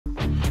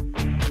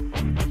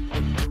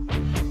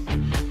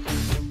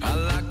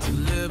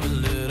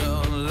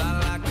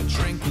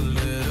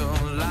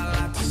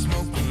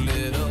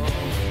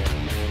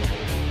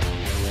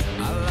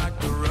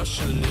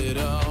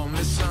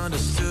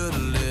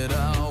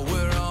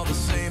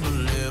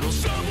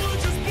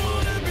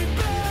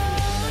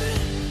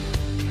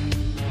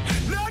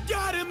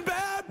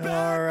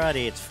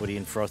everybody. It's Footy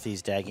and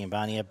Frothies. Daggy and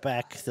Barney are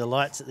back. The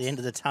light's at the end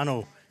of the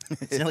tunnel.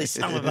 It's nearly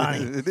summer,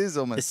 Barney. It is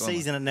almost the summer.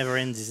 season that never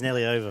ends is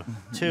nearly over.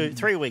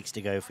 3 weeks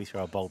to go if we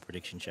throw a bold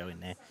prediction show in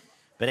there.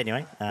 But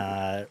anyway,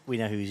 we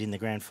know who's in the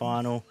grand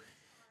final.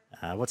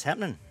 What's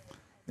happening?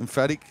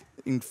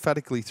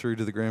 Emphatically through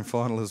to the grand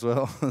final as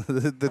well.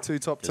 the two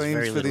top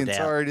teams for the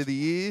entirety of the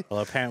year.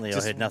 Well, apparently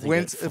I heard nothing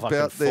went but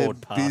about their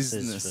forward passes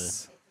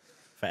business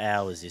for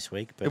hours this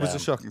week. But it was a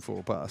shocking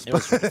forward pass. It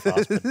was really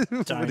fast,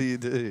 but what do you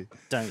do?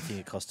 Don't think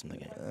it cost them the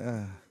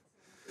game.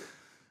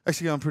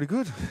 Actually going pretty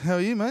good. How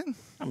are you, mate?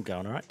 I'm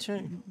going all right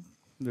too.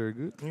 Very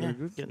good. Very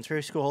good. Getting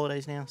through school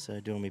holidays now, so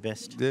doing my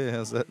best. Yeah,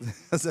 how's that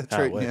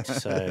treating you?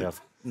 So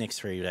next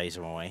 3 days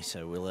are away,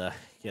 so we'll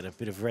get a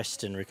bit of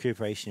rest and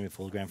recuperation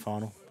before the grand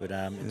final. But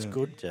it's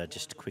good.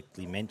 Just to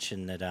quickly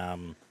mention that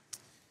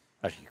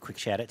a quick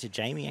shout out to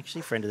Jamie,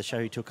 actually, friend of the show,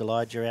 who took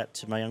Elijah out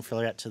to my young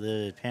fella out to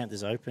the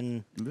Panthers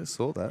Open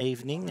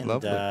evening and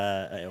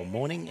or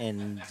morning,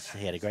 and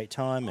he had a great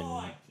time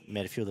and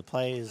met a few of the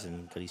players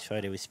and got his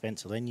photo with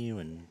Spencer Lenu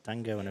and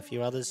Dungo and a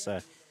few others. So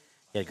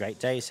he had a great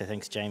day. So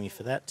thanks, Jamie,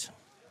 for that.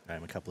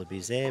 A couple of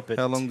beers there. But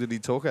how long did he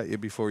talk at you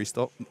before he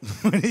stopped?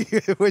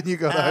 when you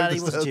got home? He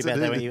wasn't too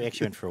bad. He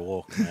actually went for a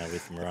walk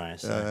with Mariah.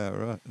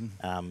 So,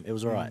 right. It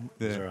was all right.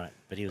 It was all right.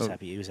 But he was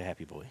happy. He was a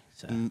happy boy.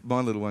 So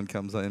my little one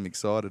comes home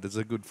excited. It's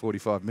a good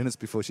 45 minutes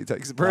before she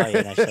takes a break. Oh,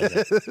 yeah, no,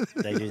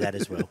 they do that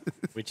as well,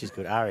 which is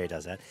good. Aria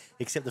does that.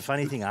 Except the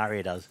funny thing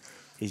Aria does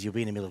is you'll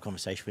be in the middle of a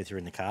conversation with her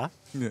in the car,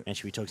 and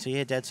she'll be talking. So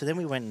yeah, Dad. So then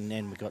we went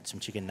and we got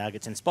some chicken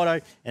nuggets and Spotto,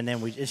 and then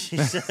she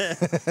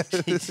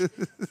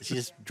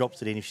just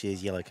drops it in if she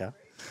has yellow car.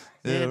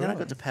 Yeah, and then I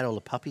got to pat all the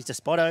puppies to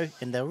Spotto,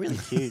 and they were really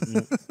cute.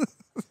 And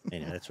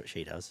anyway, that's what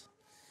she does.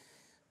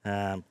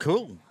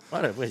 Cool.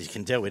 As you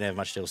can tell, we don't have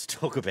much else to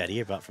talk about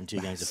here, apart from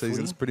 2 games of footy.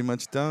 Season's pretty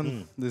much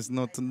done. There's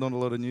not a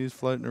lot of news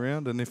floating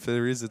around, and if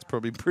there is, it's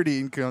probably pretty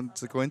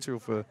inconsequential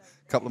for a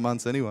couple of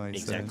months anyway.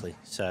 Exactly.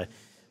 So,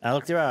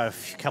 look, there are a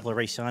couple of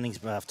re-signings,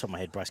 but off the top of my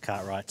head, Bryce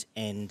Cartwright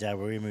and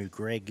Warimu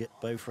Greg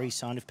both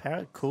re-signed with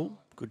Parrot. Cool.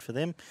 Good for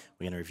them.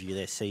 We're going to review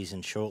their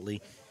season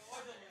shortly.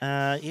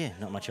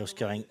 Not much else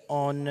going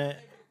on.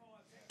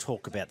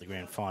 Talk about the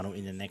grand final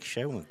in the next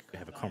show. We'll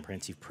have a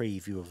comprehensive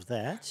preview of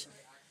that.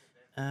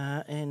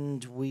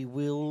 And we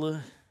will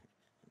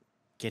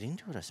get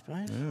into it, I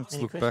suppose. Yeah,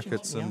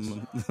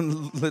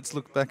 let's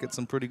look back at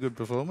some pretty good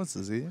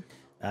performances here.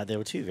 There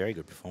were 2 very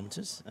good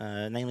performances,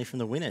 namely from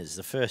the winners.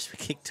 The first we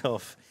kicked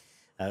off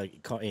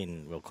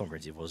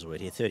comprehensive was the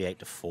word here,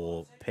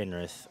 38-4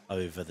 Penrith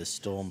over the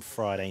Storm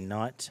Friday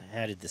night.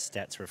 How did the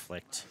stats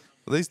reflect?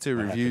 Well, these 2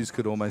 reviews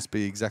could almost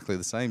be exactly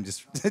the same.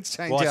 Just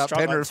change out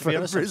Penrith for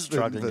Brisbane. I'm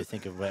struggling to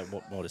think of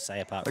what more to say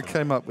apart from I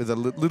came up with a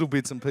little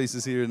bits and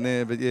pieces here and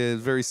there, but yeah,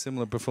 very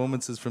similar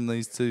performances from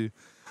these 2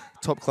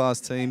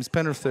 top-class teams.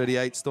 Penrith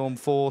 38, Storm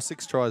 4,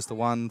 6 tries to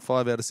 1,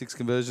 5 out of 6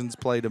 conversions.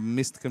 Played a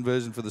missed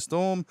conversion for the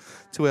Storm,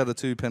 2 out of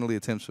 2 penalty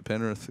attempts for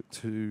Penrith,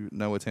 2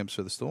 no attempts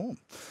for the Storm.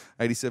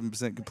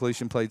 87%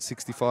 completion, played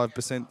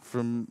 65%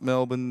 from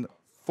Melbourne,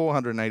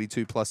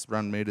 482 plus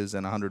run metres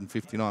and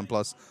 159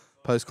 plus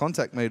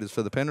post-contact metres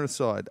for the Penrith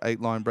side.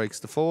 8 line breaks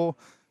to 4,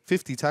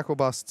 50 tackle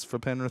busts for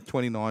Penrith,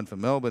 29 for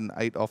Melbourne,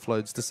 8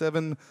 offloads to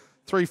 7,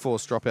 3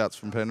 forced dropouts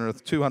from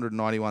Penrith,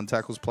 291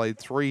 tackles played,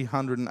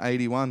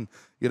 381.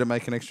 You got to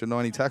make an extra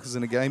 90 tackles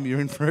in a game, you're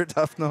in for a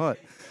tough night.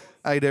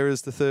 8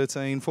 errors to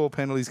 13, 4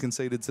 penalties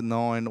conceded to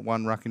 9,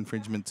 1 ruck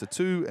infringement to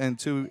 2, and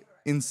 2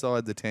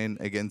 inside the 10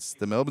 against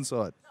the Melbourne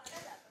side.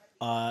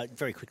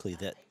 Very quickly,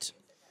 that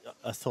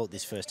I thought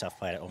this first half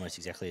played out almost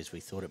exactly as we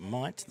thought it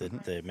might.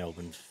 The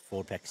Melbourne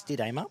forward packs did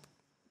aim up.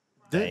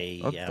 I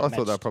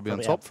thought they were probably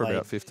on top for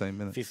about 15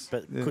 minutes.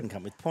 But couldn't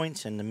come with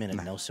points, and the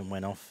minute Nelson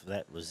went off,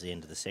 that was the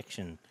end of the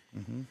section,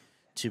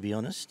 to be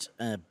honest.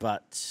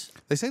 But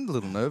they seemed a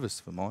little nervous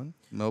for mine,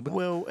 Melbourne.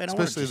 Well, and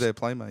especially their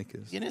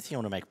playmakers. The other thing I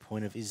want to make a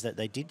point of is that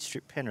they did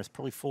strip Penrith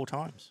probably 4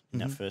 times in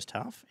that first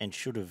half and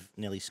should have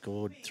nearly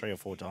scored 3 or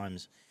 4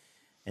 times.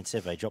 And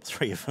Seve dropped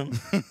 3 of them,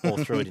 or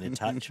threw it in a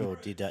touch, or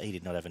he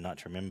did not have a night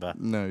to remember.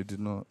 No, he did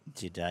not.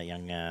 Did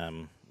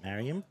young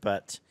Mariam,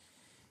 but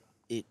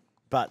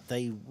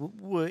they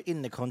were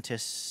in the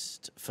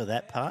contest for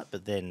that part,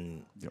 but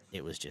then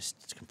it was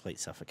just complete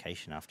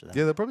suffocation after that.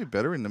 Yeah, they're probably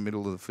better in the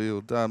middle of the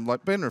field.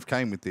 Like Penrith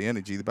came with the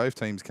energy. Both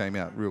teams came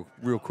out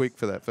real quick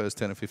for that first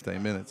 10 or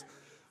 15 minutes.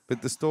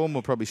 But the Storm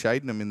were probably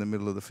shading them in the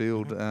middle of the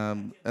field.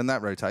 And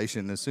that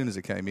rotation, as soon as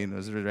it came in, it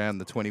was around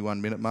the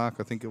 21-minute mark,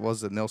 I think it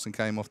was, that Nelson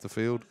came off the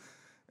field.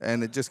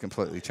 And it just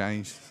completely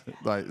changed.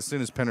 Like, as soon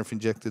as Penrith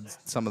injected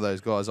some of those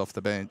guys off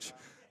the bench,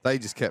 they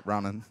just kept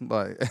running.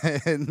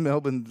 And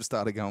Melbourne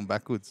started going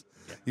backwards.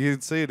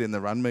 You'd see it in the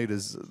run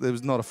meters. There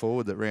was not a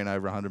forward that ran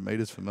over 100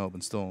 metres for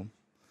Melbourne Storm.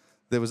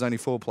 There was only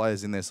 4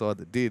 players in their side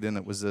that did, and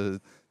it was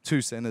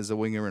 2 centres, a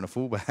winger, and a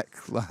fullback.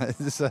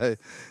 So,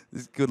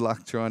 good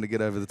luck trying to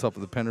get over the top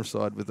of the Penrith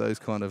side with those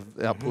kind of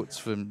outputs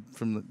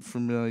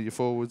from your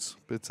forwards.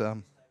 But it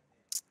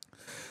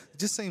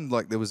just seemed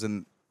like there was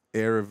an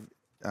air of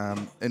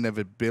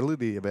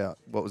inevitability about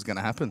what was going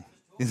to happen.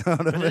 You know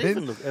what I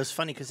mean? It was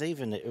funny because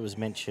even it was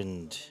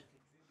mentioned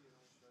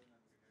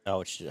I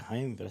watched it at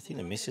home, but I think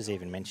the missus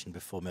even mentioned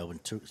before Melbourne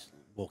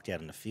walked out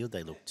on the field,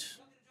 they looked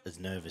as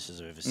nervous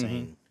as I've ever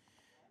seen.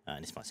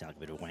 And this might sound like a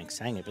bit of a wank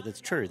saying it, but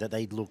it's true that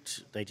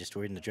they just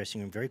were in the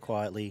dressing room very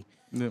quietly,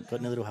 Yep. got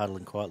in a little huddle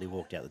and quietly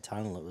walked out the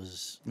tunnel. It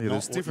was Yeah, not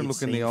there's what different you'd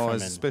look in the seen from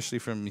eyes, especially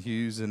from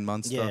Hughes and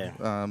Munster.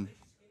 Yeah.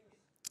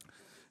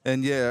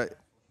 And yeah,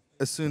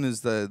 as soon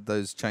as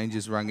those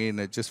changes rung in,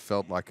 it just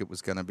felt like it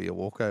was going to be a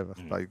walkover.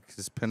 Like,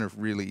 because Penrith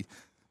really,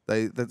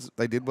 they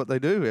did what they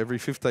do every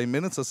 15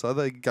 minutes or so.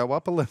 They go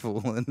up a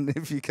level, and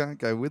if you can't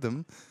go with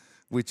them,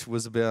 which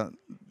was about,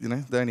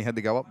 they only had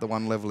to go up the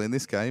one level in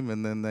this game,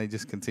 and then they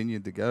just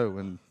continued to go.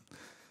 And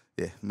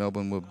yeah,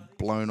 Melbourne were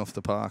blown off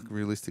the park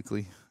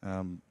realistically.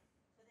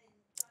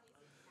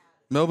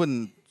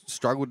 Melbourne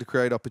struggled to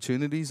create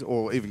opportunities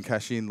or even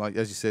cash in. Like,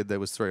 as you said, there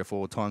was 3 or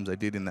 4 times they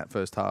did in that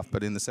first half.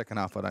 But in the second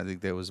half, I don't think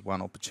there was one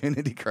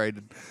opportunity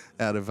created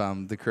out of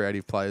the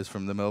creative players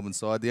from the Melbourne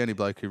side. The only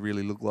bloke who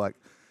really looked like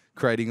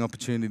creating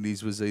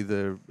opportunities was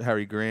either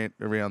Harry Grant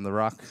around the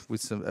ruck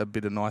with a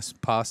bit of nice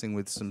passing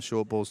with some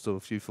short balls to a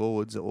few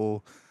forwards,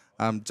 or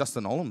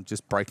Justin Olam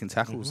just breaking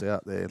tackles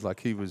out there. Like,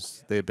 he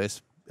was their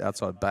best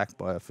outside back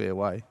by a fair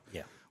way.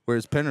 Yeah.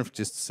 Whereas Penrith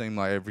just seemed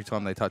like every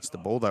time they touched the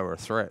ball, they were a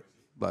threat.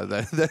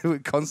 Like, they were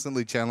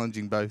constantly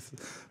challenging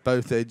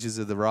both edges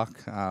of the ruck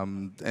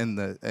and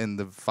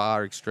the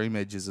far extreme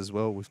edges as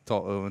well. With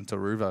To'o and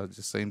Taruva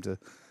just seemed to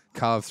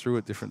carve through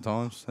at different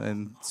times,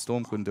 and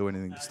Storm couldn't do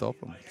anything to stop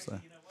them. So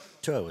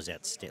Tua was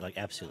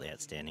absolutely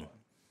outstanding,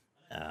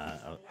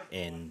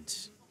 and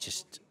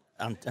just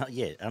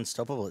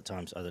unstoppable at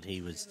times. I thought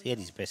he had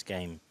his best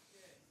game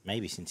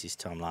maybe since his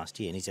time last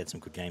year, and he's had some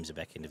good games at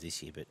the back end of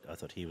this year. But I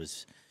thought he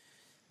was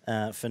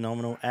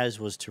phenomenal. As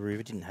was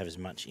Taruva. Didn't have as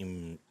much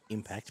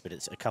impact, but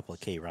it's a couple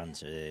of key runs.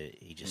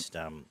 He just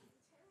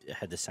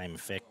had the same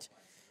effect.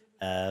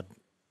 I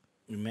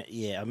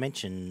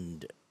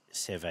mentioned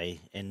Seve,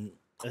 and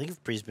I think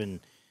if Brisbane,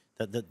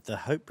 the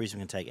hope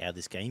Brisbane can take out of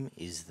this game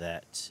is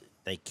that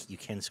you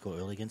can score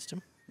early against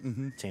them.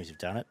 Teams have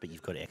done it, but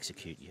you've got to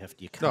execute.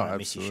 You can't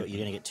miss your shot. You're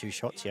going to get 2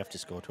 shots. You have to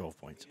score 12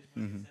 points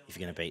if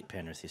you're going to beat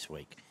Penrith this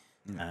week.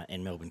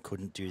 And Melbourne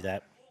couldn't do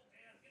that.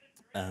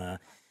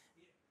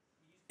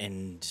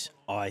 And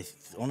I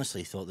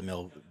honestly thought the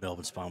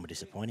Melbourne spine were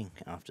disappointing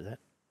after that.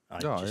 I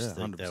just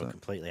think they were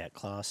completely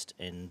outclassed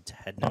and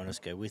had no one else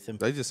go with them.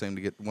 They just seemed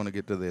to want to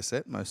get to their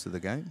set most of the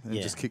game and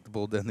just kick the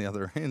ball down the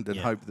other end and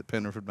hope that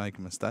Penrith would make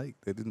a mistake.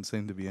 There didn't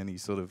seem to be any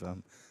sort of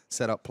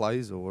set-up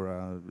plays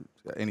or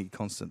any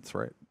constant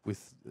threat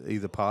with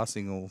either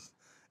passing or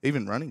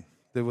even running.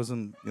 There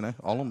wasn't,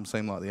 Olam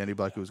seemed like the only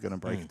bloke who was going to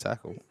break a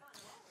tackle.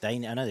 I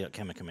know they got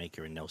Kamakamika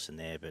and Nelson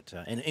there, but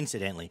and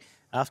incidentally,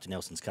 after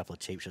Nelson's couple of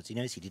cheap shots, he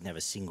didn't have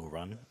a single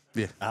run.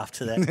 Yeah.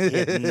 After that, he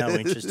had no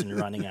interest in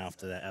running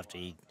after that. After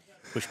he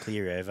pushed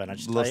Cleary over, and I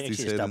lost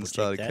his head and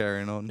started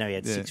carrying on. No, he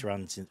had 6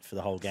 runs for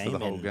the whole game.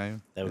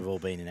 They would have all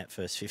been in that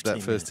first 15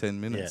 minutes. That first 10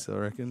 minutes, I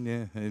reckon.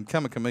 Yeah, and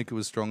Kamakamika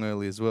was strong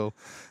early as well,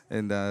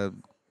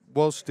 and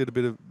Walsh did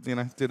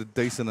a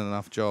decent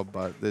enough job,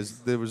 but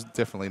there was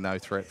definitely no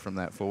threat from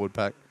that forward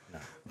pack. No.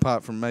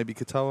 Apart from maybe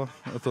Katoa.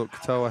 I thought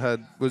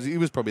Katoa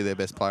was probably their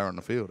best player on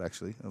the field,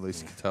 actually, at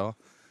least Katoa.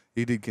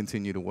 He did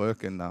continue to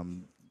work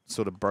and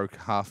sort of broke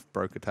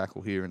a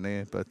tackle here and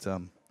there, but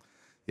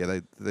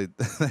they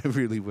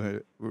really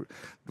were.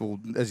 Well,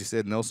 as you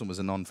said, Nelson was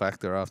a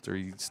non-factor after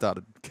he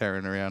started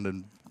carrying around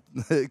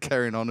and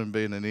carrying on and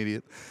being an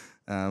idiot.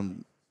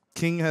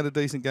 King had a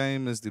decent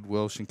game, as did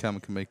Welsh and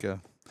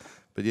Kamakamika,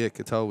 but yeah,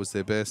 Katoa was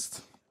their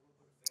best.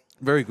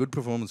 Very good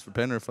performance for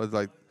Penrith.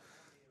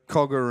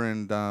 Cogger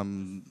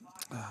and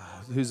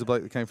who's the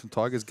bloke that came from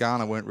Tigers?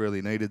 Garner weren't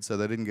really needed, so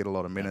they didn't get a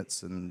lot of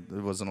minutes, and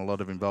there wasn't a lot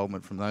of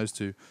involvement from those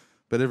two.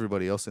 But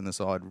everybody else in the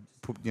side,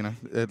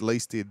 at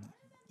least did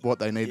what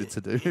they needed to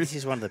do. This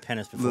is one of the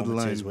Penrith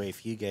performances where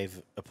if you gave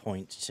a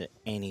point to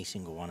any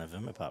single one of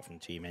them, apart from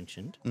 2 you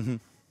mentioned,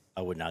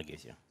 I wouldn't argue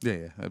with you.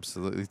 Yeah,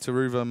 absolutely.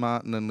 Taruva,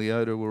 Martin, and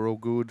Leota were all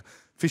good.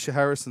 Fisher,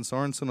 Harris, and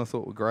Sorensen I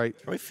thought were great.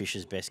 Probably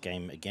Fisher's best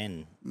game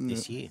again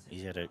this year.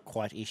 He's had a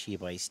quite-ish year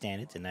by his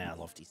standards, and they are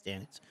lofty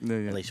standards. Yeah.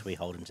 At least we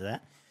hold him to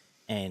that.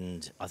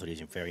 And I thought he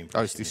was very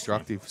impressive. Oh, it's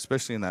destructive,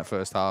 especially in that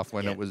first half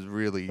when it was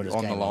really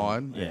on the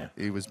line. Yeah.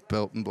 He was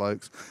belting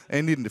blokes.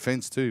 And in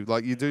defence too.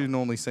 Like, you do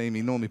normally see him,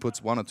 he normally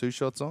puts 1 or 2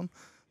 shots on,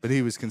 but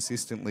he was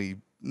consistently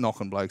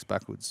knocking blokes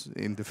backwards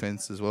in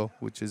defence as well,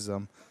 which is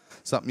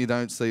something you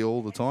don't see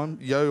all the time.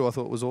 Yo, I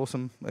thought, was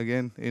awesome,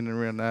 again, in and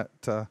around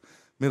that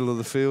middle of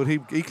the field.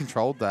 He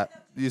controlled that.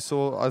 You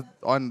saw,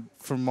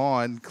 from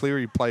mine,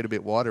 Cleary played a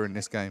bit wider in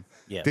this game.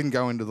 Yeah. Didn't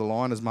go into the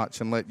line as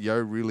much and let Yo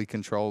really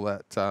control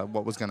that,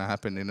 what was going to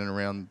happen in and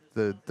around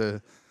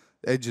the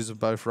edges of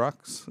both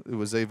rucks.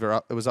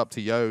 It was up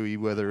to Yo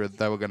whether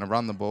they were going to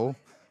run the ball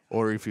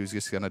or if he was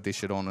just going to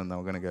dish it on and they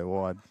were going to go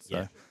wide. So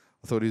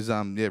I thought he was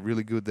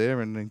really good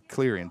there, and then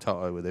Cleary and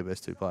Toto were their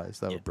best 2 players.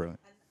 They were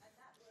brilliant.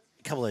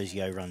 A couple of those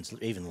Yo runs,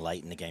 even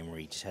late in the game, where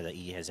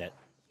he has that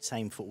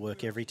same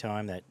footwork every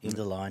time, that into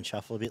the line,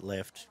 shuffle a bit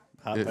left,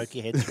 poke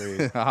your head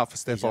through. Half a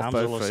step His off arms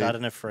all both of a feet.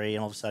 sudden are free,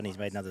 and all of a sudden he's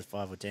made another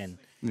 5 or 10.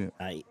 Yeah.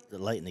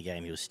 Late in the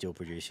game, he was still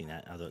producing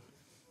that. I thought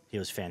he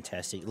was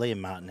fantastic. Liam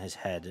Martin has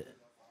had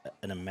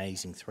an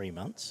amazing 3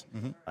 months.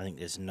 Mm-hmm. I think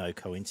there's no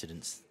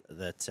coincidence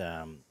that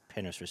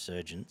Penrith's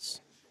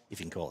resurgence, if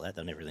you can call it that,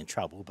 they're never really in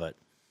trouble, but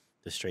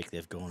the streak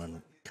they've gone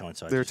on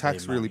coincides. Their with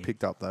attack's Liam really Martin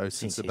picked up, though,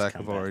 since the he's back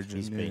come of back. Origin.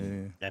 He's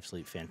been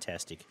absolutely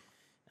fantastic.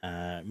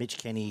 Mitch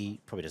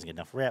Kenny probably doesn't get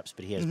enough reps,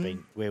 but he has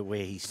been where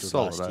he stood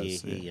Solid last year.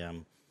 as, yeah.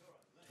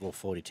 He all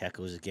 40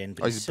 tackles again.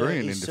 But He's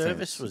brilliant his in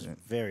service defence. was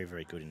very,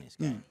 very good in this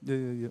game.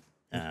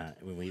 Yeah.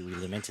 We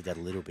lamented that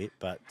a little bit,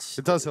 but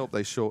It does help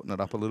they shorten it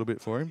up a little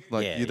bit for him.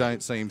 Like you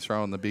don't see him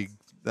throwing the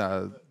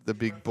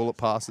big bullet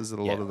passes that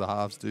a lot of the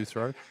halves do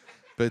throw.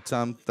 But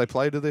they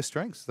play to their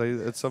strengths.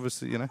 It's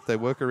obviously, they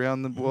work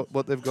around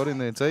what they've got in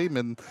their team,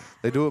 and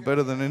they do it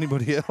better than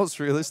anybody else,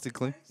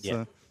 realistically.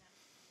 Yeah. So.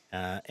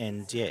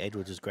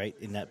 Edwards was great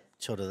in that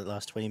sort of the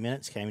last 20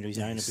 minutes, came into his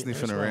own a bit.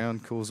 Sniffing there as well.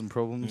 around, causing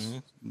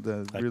problems.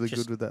 They're really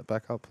good with that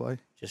backup play.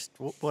 Just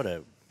what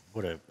a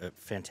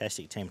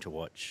fantastic team to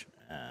watch.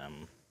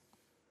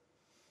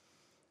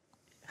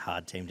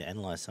 Hard team to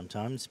analyse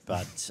sometimes,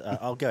 but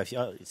I'll go.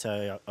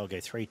 I'll go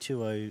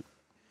 3-2-0.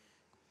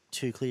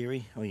 2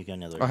 Cleary, or you go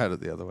another way? I had it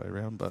the other way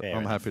around, but Fair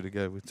I'm enough. happy to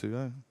go with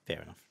 2-0.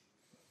 Fair enough.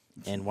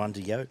 And 1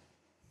 to Yo.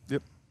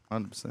 Yep,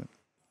 100%.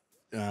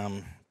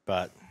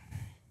 But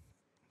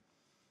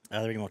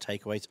are there any more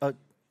takeaways? Oh,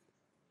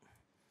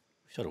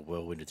 sort of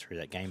whirlwinded through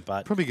that game,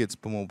 but Probably gets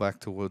more back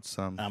towards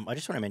I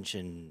just want to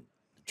mention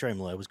Jerome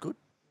Luai was good.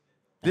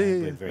 Yeah,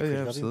 we're very critical of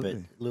him,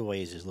 absolutely. but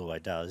Luai is as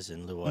Luai does,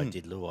 and Luai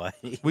did Luai.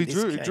 We in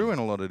this game. drew in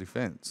a lot of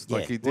defence. Yeah.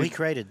 Like he did. Well, he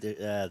created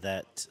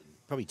that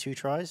probably 2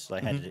 tries.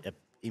 Like had an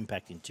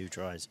impact in 2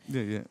 tries.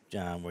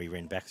 Yeah. Where he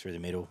ran back through the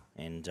middle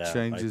and Changes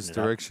opened it up.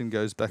 direction,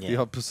 goes back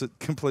the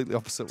completely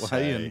opposite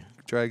way, and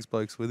drags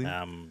blokes with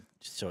him.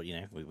 So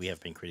we have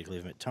been critical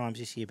of him at times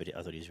this year, but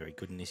I thought he was very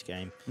good in this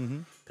game.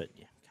 But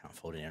can't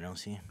fault anyone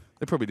else here.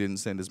 They probably didn't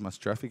send as much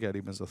traffic at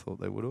him as I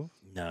thought they would have.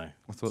 No.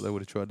 I thought they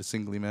would have tried to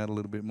single him out a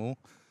little bit more,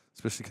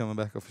 especially coming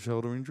back off a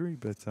shoulder injury.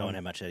 But I don't know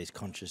how much that is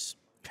conscious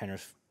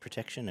Penrith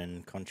protection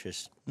and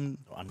conscious.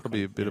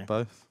 probably a bit of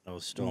both. Or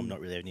Storm not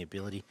really having the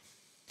ability.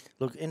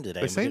 Look, end of the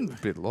day, They seemed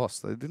a bit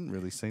lost. They didn't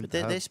really seem. But to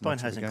have their spine much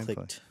of a hasn't gameplay.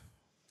 clicked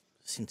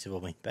since they've all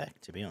been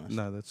back. To be honest,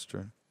 No, that's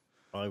true.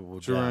 I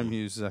would. Jerome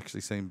Hughes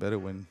actually seemed better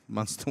when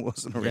Munster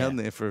wasn't around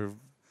there for a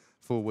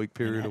 4-week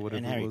period or whatever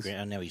and Harry it was.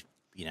 Grant, I know he's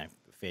a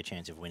fair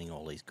chance of winning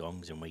all these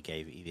gongs, and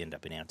he'd end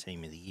up in our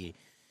team of the year.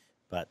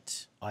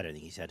 But I don't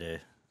think he's had a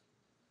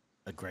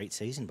great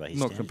season by his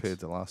Not standards. compared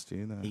to last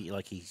year, no.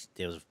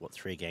 There was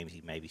 3 games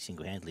he maybe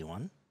single-handedly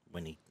won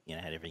when he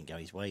had everything go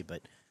his way,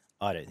 but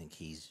I don't think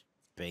he's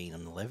been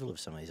on the level of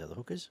some of these other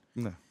hookers.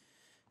 No.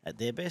 At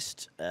their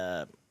best,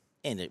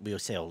 we'll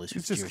say all this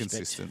He's with just due respect.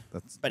 consistent.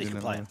 But he's a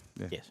good player.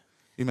 Yeah. Yes.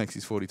 He makes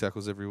his 40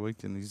 tackles every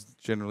week, and he's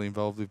generally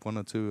involved with 1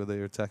 or 2 of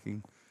their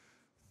attacking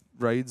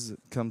raids that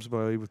comes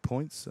by with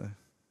points. So.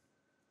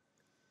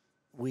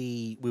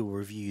 We will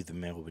review the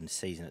Melbourne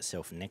season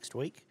itself next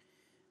week,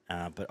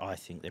 but I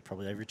think they're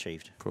probably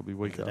overachieved. Probably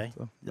week today.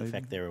 after. The maybe.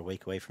 fact they're a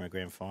week away from a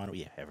grand final,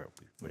 whatever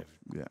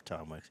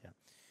time works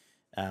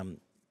out.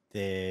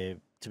 They're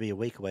to be a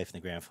week away from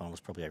the grand final is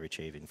probably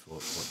overachieving for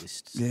what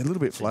this. Yeah, a little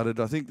bit flattered.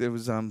 I think there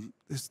was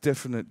this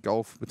definite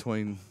gulf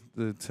between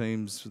the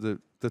teams,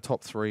 the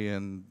top 3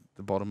 and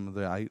the bottom of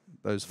the 8.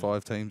 Those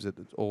 5 teams that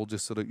all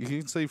just sort of you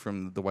can see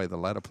from the way the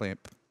ladder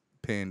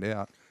panned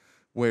out,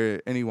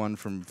 where anyone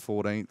from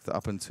 14th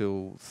up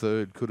until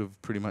 3rd could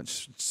have pretty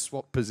much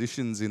swapped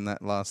positions in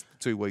that last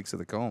 2 weeks of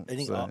the comp. I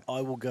think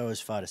I will go as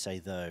far to say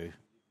though,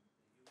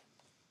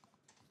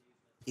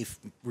 if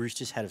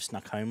Roosters had have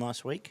snuck home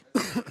last week,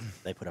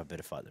 they put up a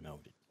better fight than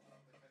Melbourne did.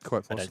 Quite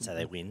I possible. don't say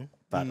they win,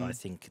 but I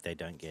think they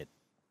don't get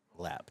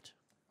lapped.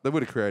 They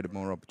would have created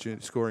more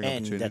scoring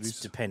And opportunities.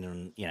 that's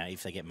dependent on,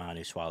 if they get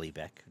Manu Swiley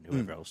back and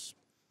whoever else,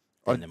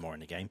 then they're more in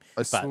the game.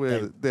 I But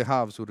swear their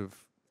halves would have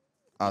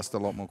asked a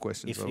lot more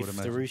questions, I would if the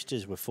imagine.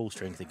 Roosters were full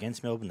strength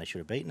against Melbourne, they should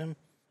have beaten them.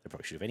 They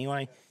probably should have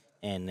anyway.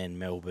 And then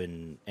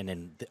Melbourne, I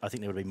think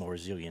they would have been more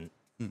resilient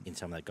in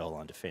some of that goal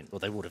line defence. Well,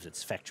 they would have.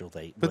 It's factual.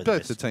 But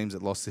both the teams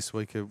that lost this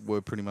week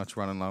were pretty much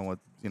running low.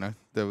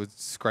 They were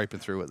scraping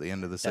through at the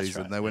end of the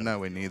season. right, They were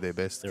nowhere near their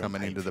best They're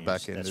coming on into the paid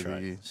back teams, end of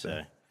the year.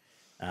 So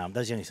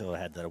that's the only thought I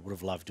had that I would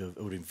have loved to.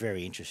 I would have been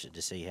very interested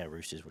to see how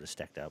Roosters would have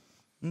stacked up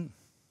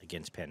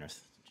against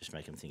Penrith. Just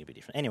make them think a bit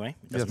different. Anyway,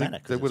 it doesn't matter.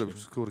 'Cause they would it's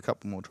have scored a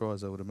couple more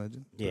tries, I would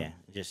imagine. Yeah,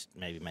 just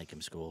maybe make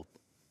them score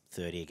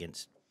 30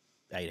 against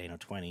 18 or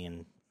 20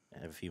 and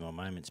have a few more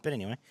moments. But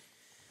anyway,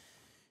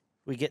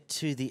 we get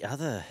to the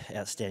other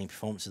outstanding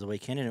performance of the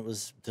weekend, and it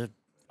was the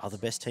other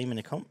best team in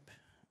the comp,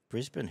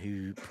 Brisbane,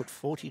 who put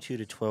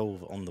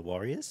 42-12 on the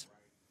Warriors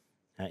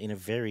in a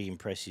very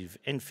impressive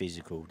and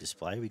physical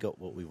display. We got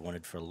what we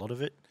wanted for a lot of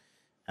it,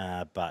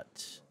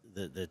 but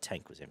the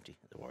tank was empty,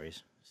 the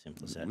Warriors.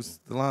 Simple as that. It was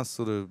the last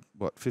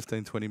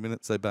 15, 20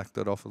 minutes, they backed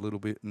it off a little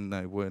bit, and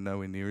they were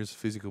nowhere near as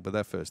physical. But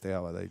that first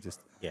hour, they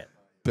just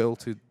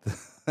belted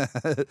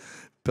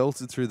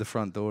belted through the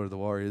front door of the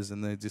Warriors,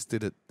 and they just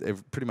did it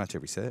pretty much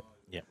every set.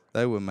 Yep.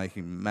 They were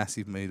making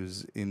massive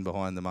meters in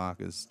behind the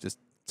markers, just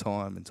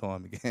time and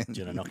time again. Do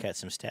you want to knock out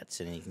some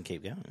stats and you can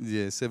keep going?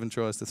 Yeah, 7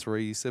 tries to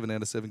 3, 7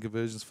 out of 7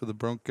 conversions for the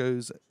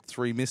Broncos,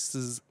 3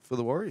 misses for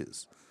the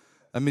Warriors.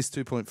 A missed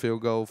 2-point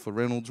field goal for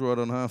Reynolds right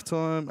on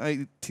half-time,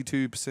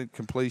 82%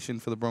 completion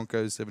for the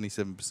Broncos,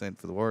 77%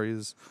 for the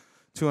Warriors,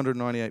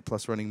 298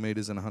 plus running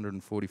metres and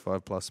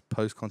 145 plus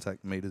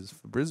post-contact metres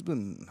for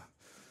Brisbane.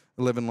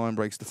 11 line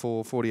breaks to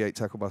 4, 48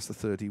 tackle busts to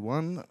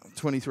 31,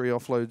 23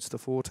 offloads to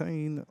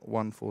 14,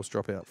 1 forced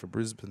dropout for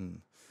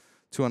Brisbane.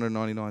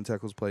 299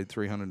 tackles played,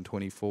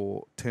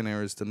 324, 10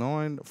 errors to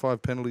 9,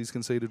 5 penalties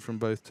conceded from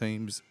both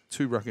teams,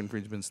 2 ruck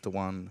infringements to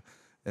 1,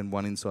 and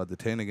 1 inside the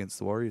 10 against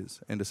the Warriors.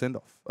 And a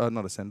send-off.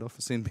 Not a send-off,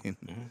 a sin bin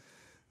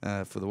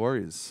for the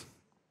Warriors.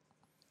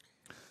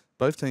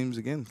 Both teams,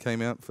 again,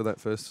 came out for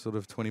that first sort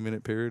of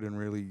 20-minute period and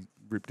really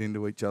ripped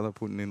into each other,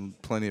 putting in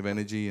plenty of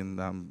energy and,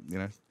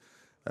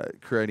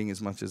 creating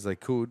as much as they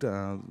could.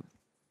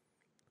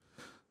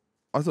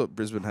 I thought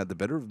Brisbane had the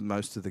better of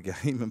most of the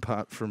game,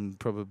 apart from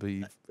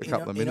probably a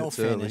couple of minutes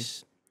in all early.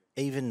 fairness,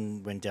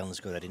 even when Dallin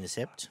scored that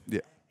intercept,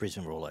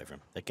 Brisbane were all over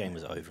him. That game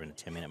was over in a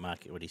 10-minute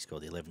mark when he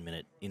scored the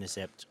 11-minute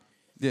intercept.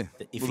 Yeah.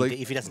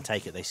 If he doesn't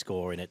take it, they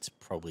score, and it's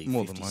probably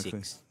more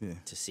 56 than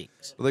likely. to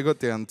 6. Well, they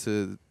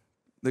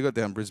got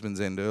down Brisbane's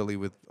end early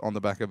on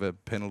the back of a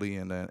penalty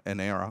and an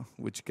error,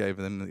 which gave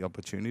them the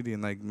opportunity,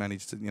 and they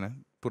managed to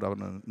put up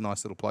a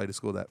nice little play to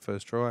score that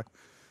first try.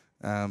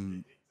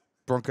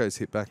 Broncos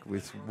hit back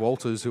with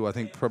Walters, who I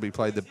think probably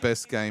played the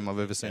best game I've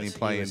ever seen him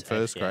play in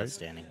first grade.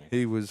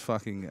 He was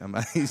fucking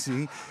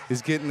amazing.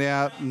 He's getting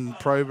out and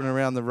probing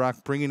around the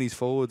ruck, bringing his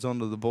forwards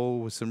onto the ball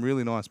with some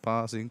really nice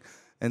passing,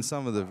 and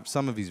some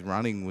of his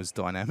running was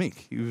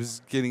dynamic. He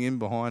was getting in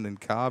behind and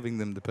carving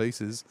them to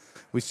pieces,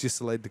 which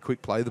just led to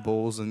quick play the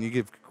balls, and you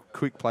give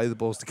quick play the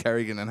balls to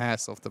Carrigan and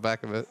Haas off the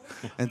back of it,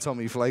 and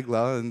Tommy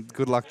Flegler, and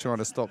good luck trying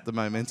to stop the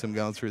momentum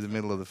going through the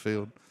middle of the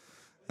field.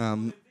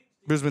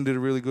 Brisbane did a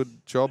really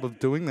good job of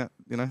doing that,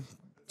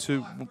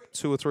 two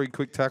or three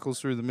quick tackles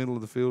through the middle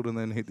of the field and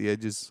then hit the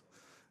edges.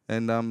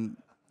 And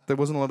there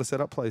wasn't a lot of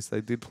set-up plays.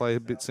 They did play a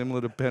bit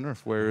similar to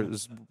Penrith, where it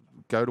was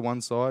go to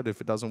one side. If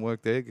it doesn't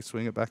work there, you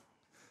swing it back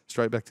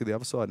straight back to the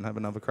other side and have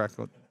another crack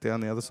down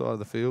the other side of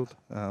the field.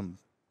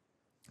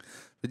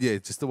 But yeah,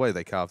 just the way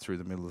they carved through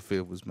the middle of the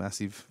field was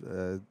massive.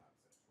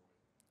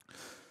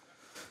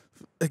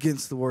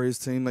 Against the Warriors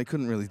team, they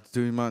couldn't really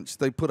do much.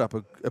 They put up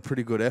a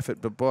pretty good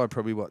effort, but by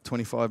probably,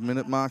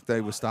 25-minute mark, they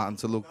were starting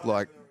to look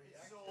like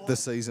the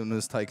season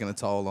was taking a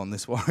toll on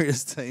this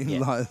Warriors team. Yeah.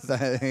 Like, they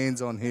had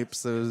hands on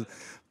hips, they was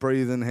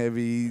breathing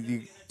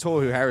heavy.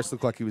 Toru Harris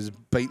looked like he was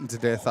beaten to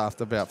death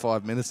after about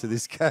 5 minutes of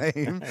this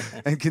game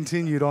and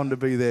continued on to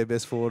be their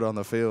best forward on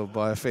the field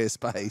by a fair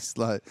space.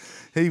 Like,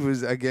 he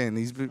was, again,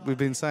 we've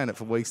been saying it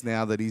for weeks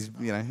now that he's,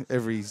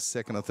 every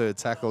second or third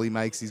tackle he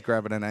makes, he's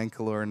grabbing an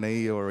ankle or a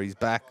knee or his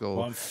back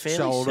or I'm fairly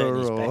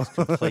shoulder. certain his back's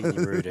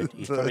completely rooted.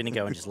 He's probably going to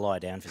go and just lie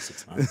down for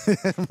 6 months and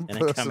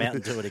then come out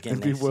and do it again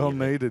It'd be next well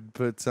year. needed.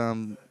 But,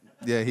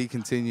 he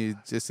continued.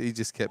 He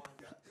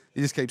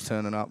just keeps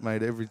turning up,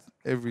 mate.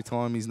 Every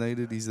time he's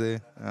needed, he's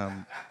there.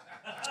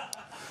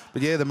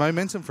 But yeah, the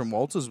momentum from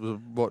Walters was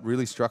what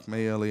really struck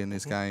me early in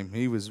this game.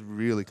 He was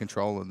really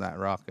controlling that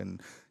ruck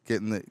and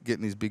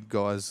getting his big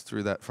guys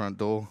through that front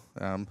door.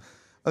 I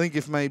think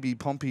if maybe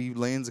Pompey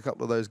lands a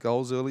couple of those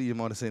goals early, you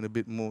might have seen a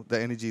bit more.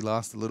 The energy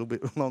last a little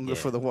bit longer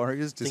for the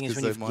Warriors, just because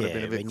they might have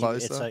been a bit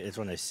closer. It's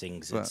one of those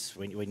things. It's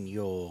when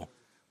you're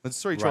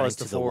it's 3 tries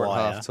to 4 at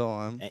half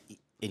time.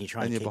 And you're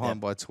trying to you're keep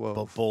behind that by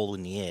 12. Ball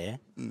in the air,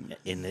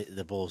 and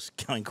the ball's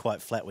going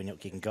quite flat when you're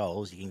not kicking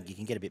goals. You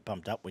can get a bit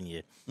pumped up when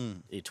you're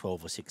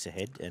 12 or 6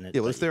 ahead. And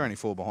if they're only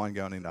 4 behind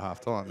going into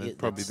half time,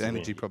 the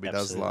energy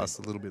does last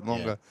a little bit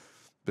longer. Yeah.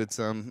 But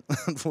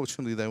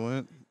unfortunately, they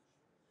weren't.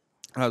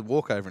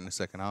 Walkover in the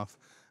second half.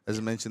 As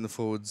I mentioned, the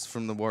forwards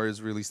from the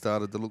Warriors really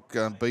started to look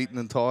beaten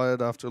and tired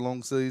after a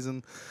long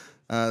season.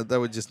 They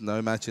were just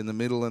no match in the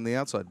middle, and the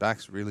outside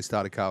backs really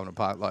started carving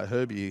apart. Like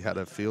Herbie had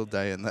a field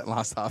day in that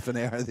last half an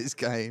hour of this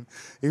game.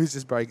 He was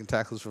just breaking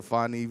tackles for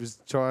fun. He was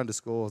trying to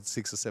score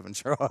 6 or 7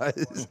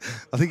 tries.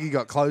 I think he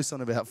got close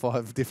on about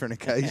 5 different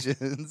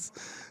occasions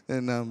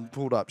and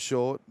pulled up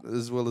short,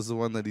 as well as the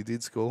one that he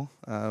did score.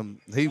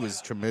 He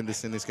was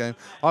tremendous in this game.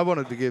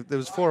 There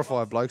was 4 or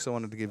 5 blokes I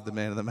wanted to give the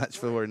man of the match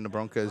for in the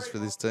Broncos for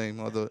this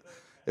team. I thought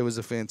it was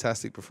a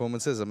fantastic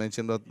performance. As I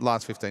mentioned, the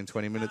last 15,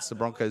 20 minutes, the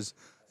Broncos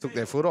took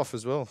their foot off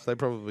as well. They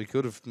probably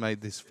could have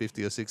made this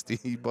 50 or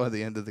 60 by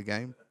the end of the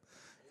game,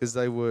 because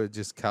they were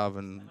just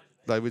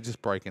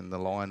breaking the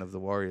line of the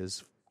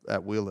Warriors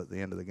at will at the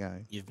end of the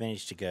game. You've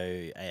managed to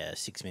go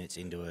 6 minutes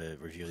into a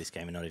review of this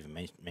game and not even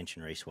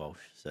mention Reece Walsh,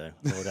 so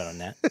well done on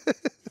that.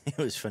 It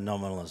was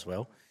phenomenal as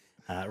well.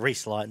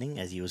 Reece Lightning,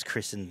 as he was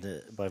christened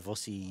by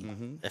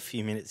Vossi a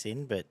few minutes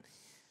in, but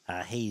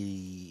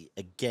he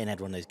again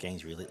had one of those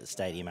games where he lit the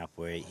stadium up,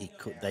 where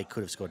they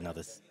could have scored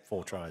another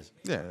 4 tries.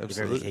 Yeah, absolutely. If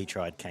everything he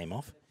tried came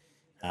off.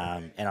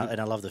 And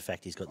I love the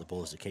fact he's got the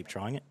balls to keep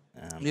trying it.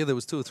 Yeah, there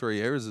was 2 or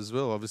 3 errors as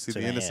well. Obviously,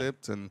 the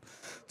intercept and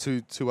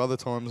two other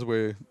times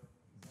where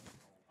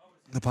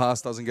the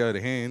pass doesn't go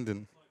to hand.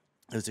 And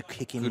there was a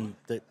kick in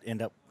that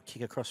ended up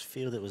kick across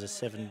field. That was a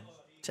 7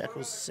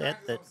 tackle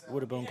set that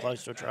would have been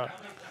close to a try.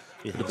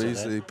 Could have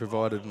easily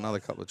provided another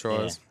couple of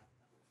tries.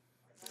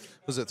 Yeah.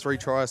 Was it 3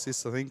 try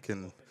assists, I think,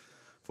 and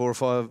 4 or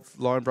 5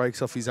 line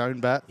breaks off his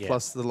own bat,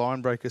 plus the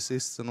line break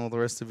assists and all the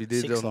rest of he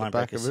did 6 on the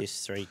back of it.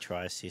 3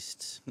 try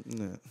assists,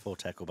 4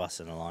 tackle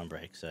busts and a line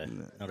break. So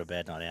not a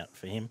bad night out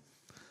for him.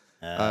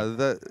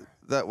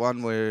 That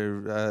one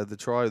where the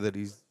try that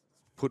he's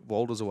put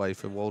Walters away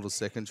for Walters'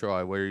 second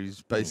try, where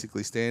he's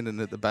basically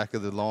standing at the back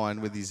of the line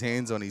with his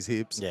hands on his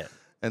hips. Yeah.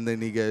 And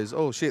then he goes,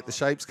 oh, shit, the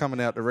shape's coming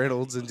out to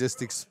Reynolds and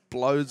just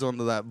explodes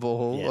onto that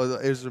ball. Yeah.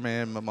 Ezra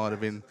Mann might have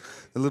been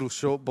a little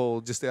short ball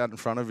just out in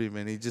front of him,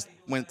 and he just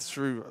went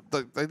through.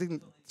 They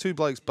didn't. 2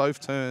 blokes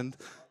both turned,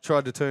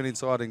 tried to turn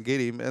inside and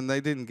get him, and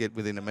they didn't get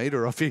within a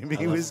metre of him.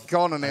 He was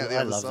gone and out the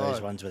other side. I love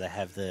those ones where they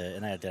have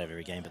and they don't have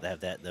every game, but they have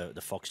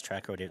the Fox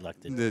tracker, or like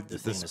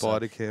the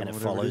spider cam, and it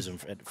follows them.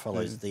 It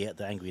follows the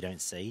angle you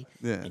don't see,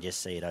 and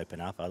just see it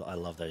open up. I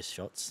love those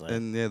shots. So.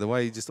 And the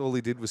way all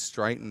he did was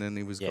straighten, and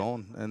he was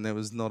gone, and there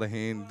was not a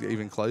hand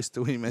even close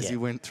to him as he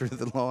went through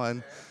the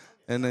line,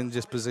 and then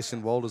just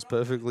positioned Walters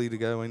perfectly to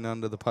go in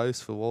under the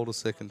post for Walters'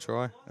 second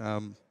try.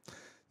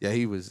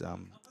 He was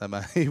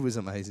he was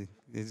amazing.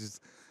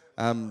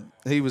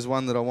 He was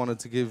one that I wanted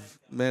to give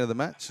man of the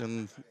match,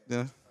 and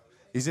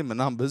he's in my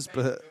numbers,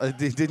 but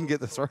he didn't get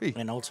the 3.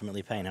 And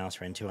ultimately, Payne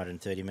Haas ran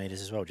 230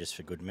 metres as well, just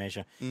for good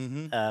measure.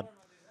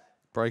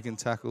 Breaking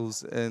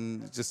tackles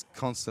and just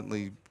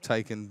constantly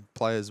taking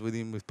players with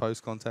him with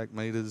post-contact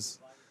meters.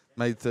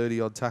 Made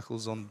 30-odd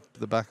tackles on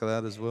the back of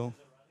that as well.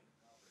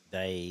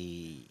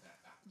 They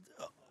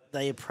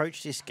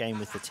approached this game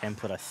with the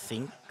template, I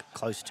think,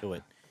 close to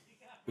it,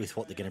 with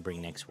what they're going to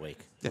bring next week.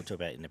 We'll talk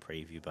about it in the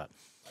preview, but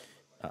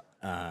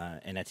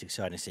and that's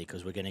exciting to see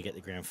because we're going to get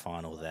the grand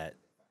final we're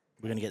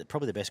going to get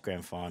probably the best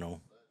grand final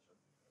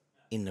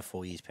in the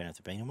 4 years Penrith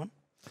have been in one.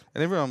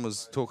 And everyone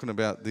was talking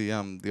about the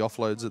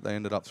offloads that they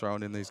ended up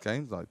throwing in these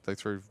games. Like they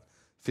threw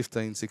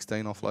 15,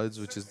 16 offloads,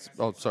 which is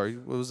what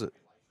was it?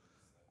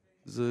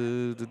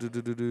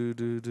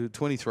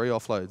 23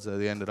 offloads that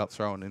they ended up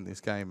throwing in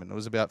this game, and it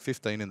was about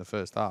 15 in the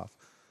first half.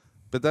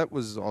 But that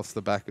was off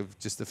the back of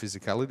just the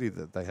physicality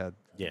that they had,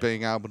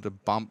 being able to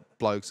bump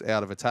blokes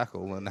out of a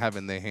tackle and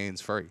having their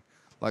hands free.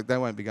 Like, they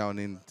won't be going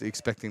in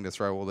expecting to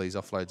throw all these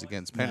offloads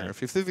against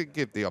Penrith. No. If they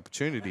get the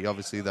opportunity,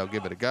 obviously they'll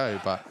give it a go.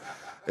 But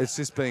it's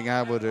just being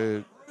able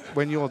to,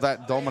 when you're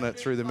that dominant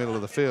through the middle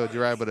of the field,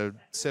 you're able to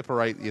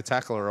separate your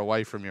tackler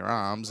away from your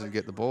arms and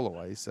get the ball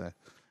away. So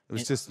it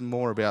was just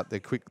more about their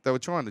quick. They were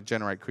trying to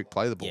generate quick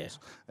play the balls,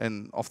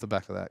 and off the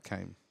back of that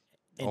came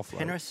offload.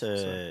 Penrith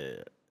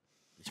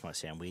this might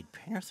sound weird.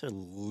 Penrith are a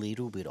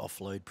little bit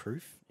offload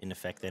proof in the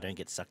fact they don't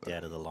get sucked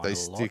out of the line. They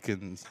stick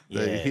and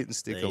they hit and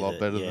stick a lot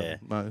better than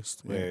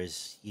most.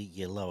 Whereas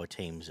your lower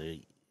teams are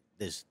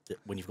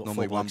when you've got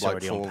normally 4 blokes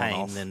already on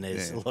Payne, then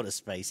there's a lot of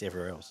space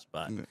everywhere else.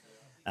 But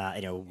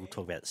anyway, we'll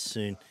talk about it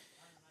soon.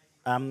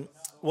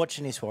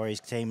 Watching this Warriors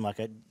team, like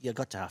you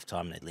got to half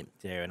time, they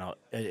limped there, and I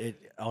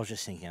was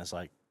just thinking, I was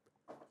like,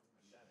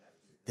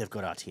 they've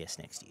got RTS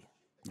next year.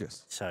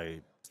 Yes. So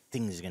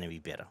things are going to be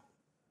better.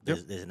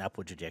 There's an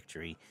upward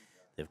trajectory.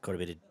 They've got a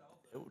bit of,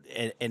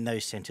 and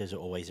those centres are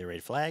always the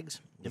red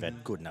flags. They've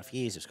had good enough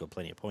years. They've scored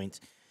plenty of points,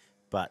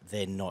 but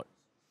they're not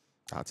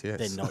RTS.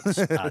 They're not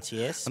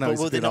RTS. I know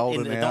they're not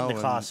in the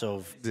class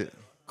of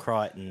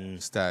Crichton,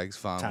 Staggs,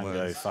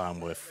 Tungo,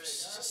 Farnworth,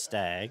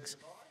 Staggs.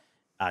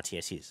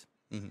 RTS is.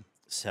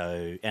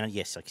 So, and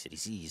yes, like I said,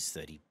 he's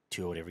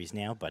 32 or whatever he is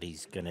now, but I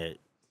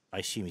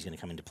assume he's going to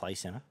come into play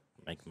centre.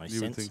 Make most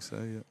sense. You would think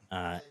so,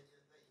 yeah.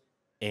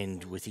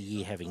 And with the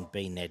year having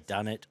been there,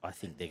 done it, I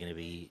think they're going to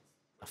be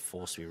a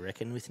force we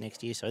reckon with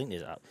next year. So I think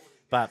there's up.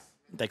 But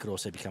they could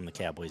also become the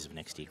Cowboys of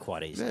next year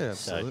quite easily. Yeah,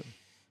 absolutely.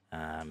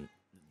 So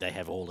they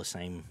have all the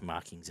same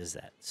markings as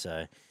that.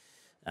 So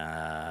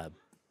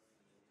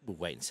we'll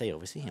wait and see,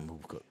 obviously. And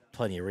we've got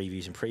plenty of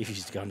reviews and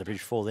previews to go on the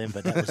bridge for them.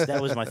 But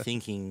that was my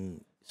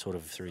thinking sort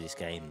of through this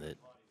game, that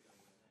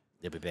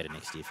they'll be better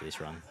next year for this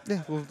run.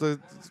 Yeah, well,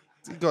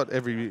 you got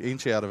every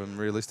inch out of them,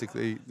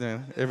 realistically.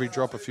 Every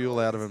drop of fuel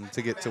out of them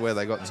to get to where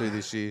they got to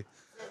this year.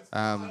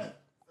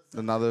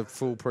 Another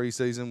full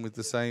pre-season with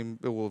the same,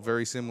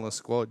 very similar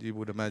squad, you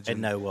would imagine.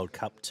 And no World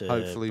Cup to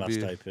hopefully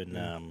bust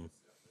open.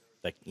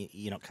 Like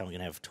you're not going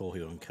to have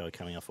Tohu and Co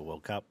coming off a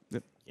World Cup.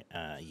 Yep.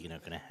 You're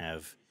not going to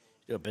have,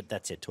 but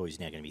that said, Tohu's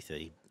now going to be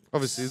 30.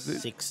 Obviously,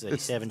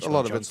 37. A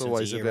lot of it's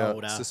always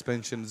about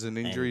suspensions and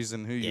injuries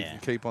and who you can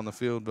keep on the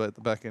field at the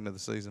back end of the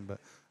season. But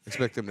I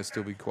expect them to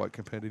still be quite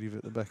competitive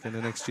at the back end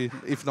of next year,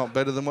 if not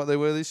better than what they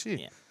were this year.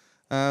 Yeah.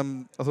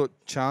 I thought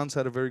Chance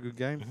had a very good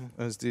game,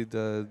 as did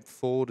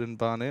Ford and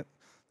Barnett.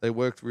 They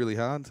worked really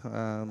hard.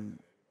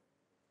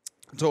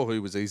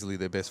 Tohu was easily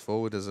their best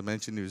forward. As I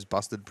mentioned, he was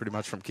busted pretty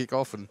much from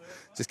kickoff and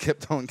just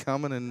kept on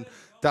coming. And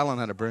Dallin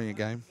had a brilliant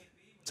game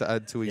to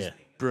add to his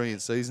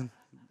brilliant season.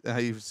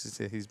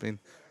 he's been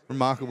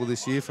remarkable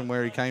this year from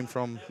where he came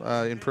from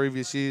in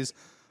previous years.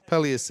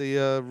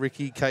 Paliasia,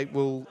 Ricky,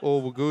 Capewell,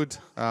 all were good.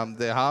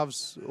 Their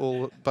halves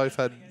both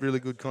had really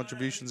good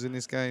contributions in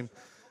this game,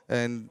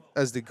 and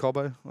as did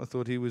Cobbo. I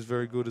thought he was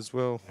very good as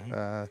well.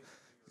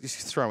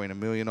 Just throw in a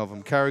million of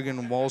them. Carrigan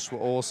and Walsh were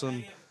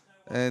awesome,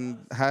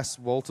 and Haas,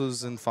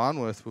 Walters, and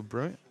Farnworth were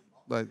brilliant.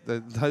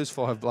 Those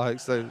 5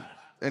 blokes,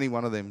 any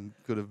one of them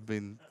could have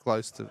been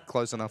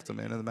close enough to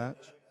man of the match.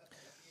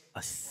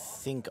 I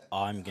think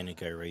I'm going to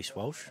go Reece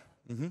Walsh,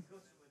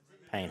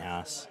 Payne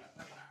Haas,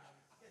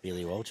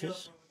 Billy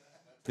Walters.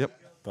 Yep.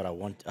 But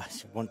one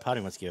part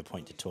of me wants to give a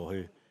point to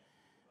Tohu,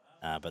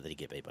 but that he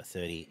get beat by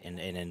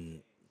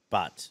 30.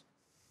 But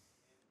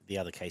the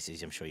other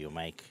cases I'm sure you'll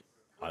make,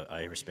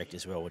 I respect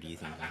as well. What do you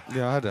think?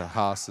 Yeah, I had a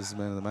Haas as the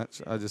man of the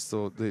match. I just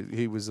thought that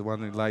he was the one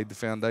who laid the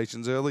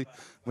foundations early.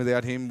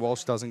 Without him,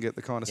 Walsh doesn't get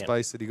the kind of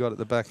space that he got at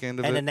the back end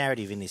of it. And the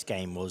narrative in this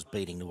game was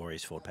beating the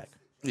Warriors forward pack.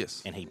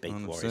 Yes. And he beat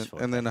 100%. the Warriors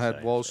forward And then pack, I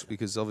had Walsh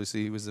because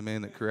obviously he was the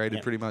man that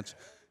created pretty much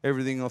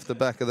everything off the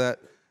back of that.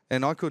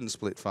 And I couldn't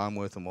split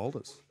Farnworth and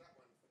Walters.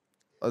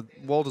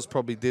 Walters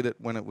probably did it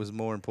when it was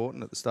more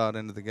important at the start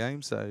end of the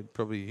game, so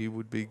probably he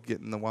would be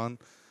getting the one.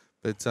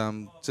 But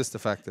just the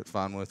fact that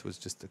Farnworth was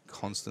just a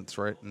constant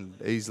threat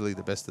and easily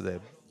the best of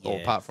their, or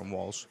apart from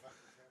Walsh,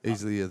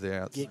 easily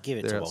their outside. Give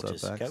it to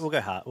Walters. Backs. Okay, we'll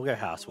go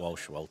Haas,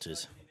 Walsh,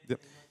 Walters.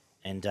 Yep.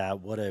 And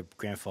what a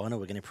grand final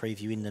we're going to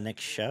preview in the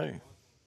next show.